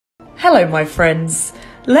Hello my friends,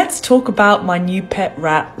 let's talk about my new pet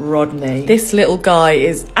rat Rodney. This little guy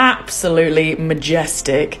is absolutely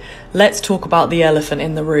majestic. Let's talk about the elephant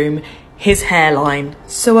in the room, his hairline.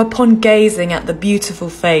 So upon gazing at the beautiful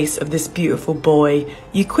face of this beautiful boy,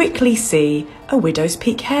 you quickly see a widow's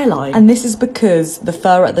peak hairline. And this is because the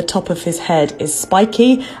fur at the top of his head is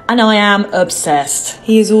spiky and I am obsessed.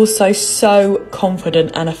 He is also so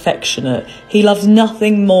confident and affectionate. He loves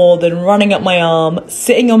nothing more than running up my arm,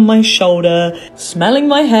 sitting on my shoulder, smelling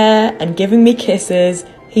my hair and giving me kisses.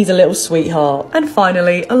 He's a little sweetheart. And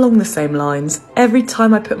finally, along the same lines, every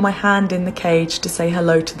time I put my hand in the cage to say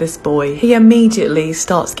hello to this boy, he immediately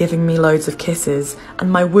starts giving me loads of kisses and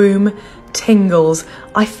my womb tingles.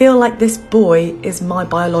 I feel like this boy is my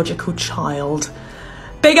biological child.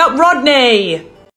 Big up Rodney!